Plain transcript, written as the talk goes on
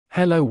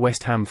Hello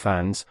West Ham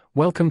fans,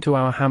 welcome to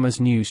our Hammers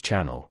News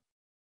channel.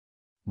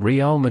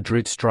 Real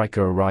Madrid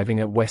striker arriving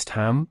at West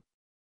Ham?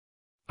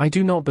 I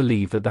do not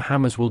believe that the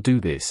Hammers will do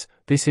this.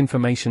 This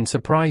information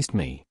surprised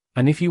me,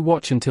 and if you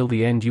watch until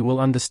the end you will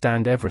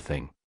understand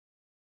everything.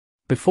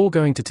 Before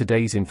going to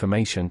today's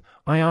information,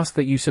 I ask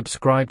that you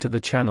subscribe to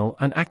the channel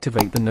and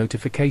activate the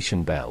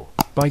notification bell.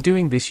 By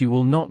doing this you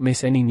will not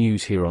miss any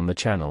news here on the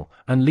channel,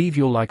 and leave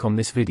your like on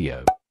this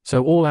video,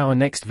 so all our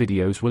next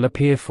videos will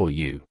appear for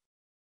you.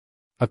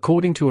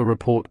 According to a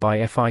report by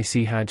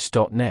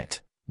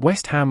fichadj.net,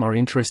 West Ham are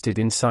interested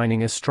in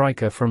signing a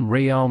striker from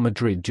Real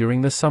Madrid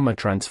during the summer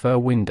transfer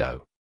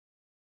window.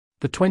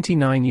 The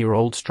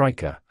 29-year-old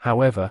striker,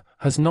 however,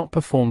 has not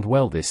performed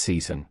well this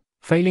season,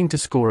 failing to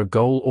score a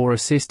goal or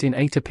assist in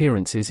 8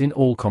 appearances in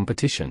all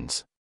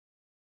competitions.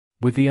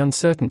 With the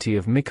uncertainty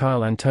of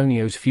Michail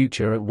Antonio's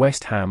future at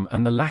West Ham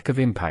and the lack of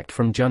impact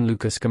from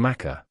Gianluca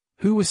Scamacca,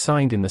 who was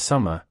signed in the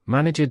summer,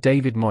 manager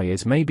David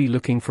Moyes may be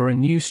looking for a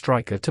new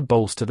striker to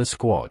bolster the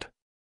squad.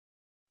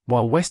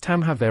 While West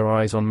Ham have their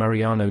eyes on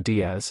Mariano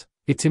Diaz,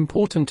 it's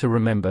important to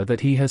remember that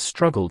he has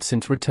struggled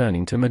since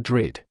returning to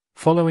Madrid,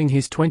 following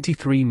his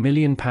 £23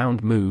 million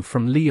move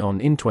from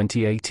Lyon in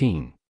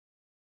 2018.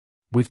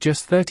 With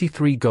just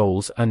 33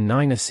 goals and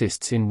 9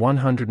 assists in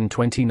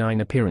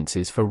 129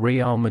 appearances for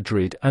Real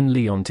Madrid and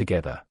Lyon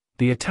together,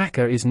 the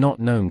attacker is not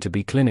known to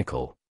be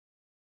clinical.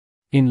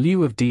 In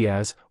lieu of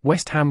Diaz,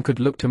 West Ham could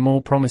look to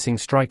more promising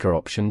striker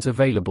options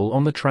available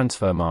on the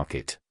transfer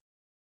market.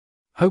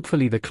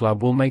 Hopefully the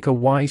club will make a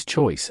wise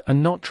choice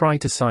and not try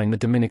to sign the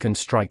Dominican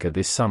striker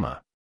this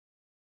summer.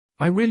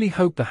 I really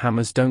hope the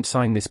Hammers don't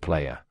sign this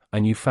player,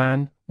 and you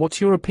fan,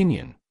 what's your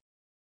opinion?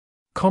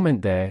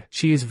 Comment there,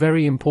 she is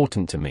very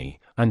important to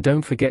me, and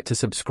don't forget to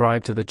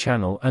subscribe to the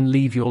channel and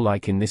leave your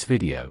like in this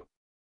video.